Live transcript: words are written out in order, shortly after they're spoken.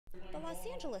Los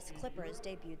Angeles Clippers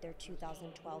debuted their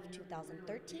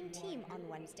 2012-2013 team on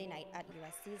Wednesday night at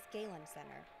USC's Galen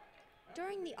Center.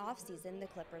 During the offseason, the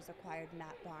Clippers acquired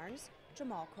Matt Barnes,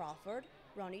 Jamal Crawford,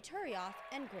 Ronny Turiaf,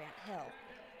 and Grant Hill.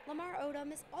 Lamar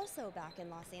Odom is also back in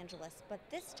Los Angeles, but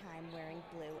this time wearing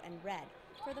blue and red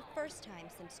for the first time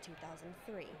since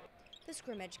 2003. The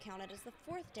scrimmage counted as the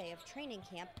fourth day of training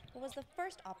camp, but was the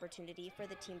first opportunity for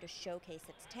the team to showcase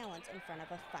its talents in front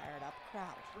of a fired-up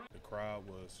crowd. The crowd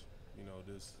was,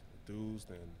 just enthused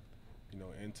and,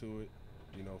 into it,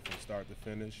 from start to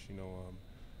finish,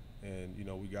 and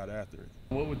we got after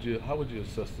it. How would you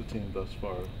assess the team thus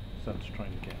far since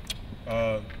training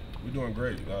camp? We're doing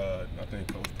great. I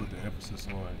think Coach put the emphasis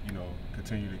on,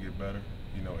 continue to get better,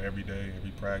 every day,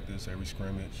 every practice, every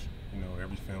scrimmage,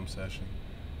 every film session.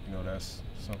 That's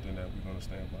something that we're going to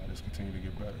stand by, is continue to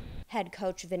get better. Head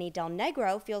coach Vinny Del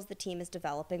Negro feels the team is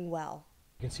developing well.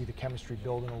 You can see the chemistry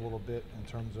building a little bit in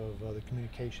terms of the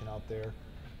communication out there.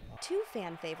 Two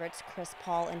fan favorites, Chris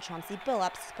Paul and Chauncey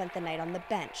Billups, spent the night on the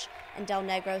bench, and Del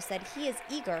Negro said he is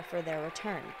eager for their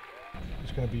return.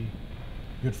 It's going to be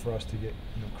good for us to get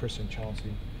Chris and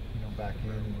Chauncey back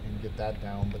in and get that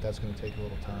down, but that's going to take a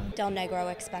little time. Del Negro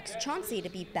expects Chauncey to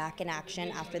be back in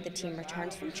action after the team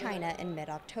returns from China in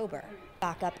mid-October.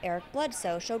 Backup Eric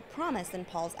Bledsoe showed promise in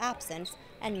Paul's absence,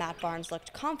 and Matt Barnes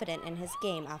looked confident in his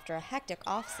game after a hectic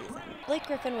offseason. Blake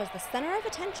Griffin was the center of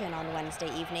attention on Wednesday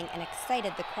evening and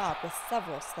excited the crowd with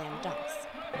several slam dunks.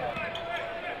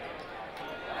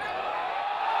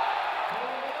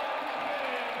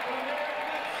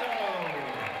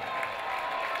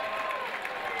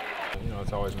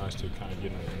 It's always nice to kind of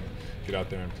get out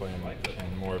there and play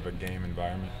in more of a game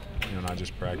environment, not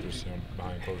just practice,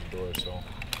 behind closed doors. So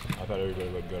I thought everybody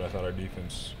looked good. I thought our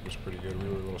defense was pretty good. We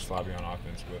were a little sloppy on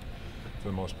offense, but for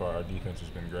the most part, our defense has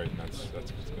been great, and that's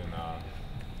been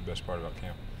the best part about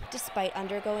camp. Despite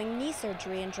undergoing knee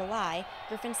surgery in July,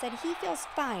 Griffin said he feels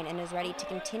fine and is ready to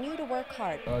continue to work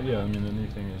hard. Yeah, the knee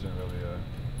thing isn't really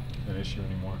an issue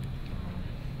anymore.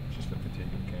 It's just the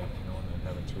fatigue of camp, and then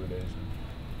having 2 days and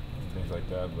things like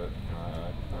that, but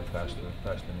I passed the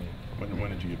knee. When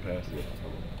did you get past it?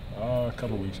 A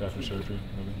couple weeks after surgery,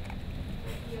 maybe.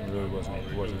 It really wasn't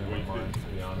in my mind, to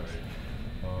be honest.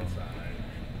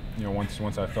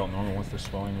 Once I felt normal, once the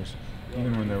swelling was,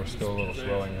 even when there was still a little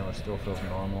swelling, it still feels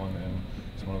normal, and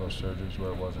it's one of those surgeries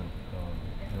where it wasn't,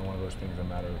 one of those things, a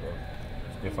matter of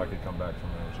if I could come back from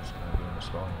it, it was just kind of getting the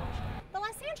swelling off. The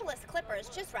Los Angeles Clippers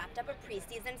just wrapped up a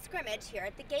preseason scrimmage here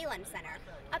at the Galen Center.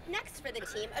 Up next for the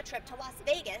team, a trip to Las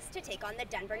Vegas to take on the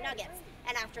Denver Nuggets.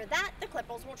 And after that, the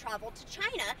Clippers will travel to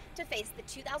China to face the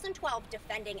 2012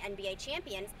 defending NBA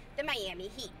champions, the Miami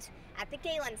Heat. At the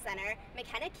Galen Center,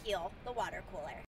 McKenna Keel, the water cooler.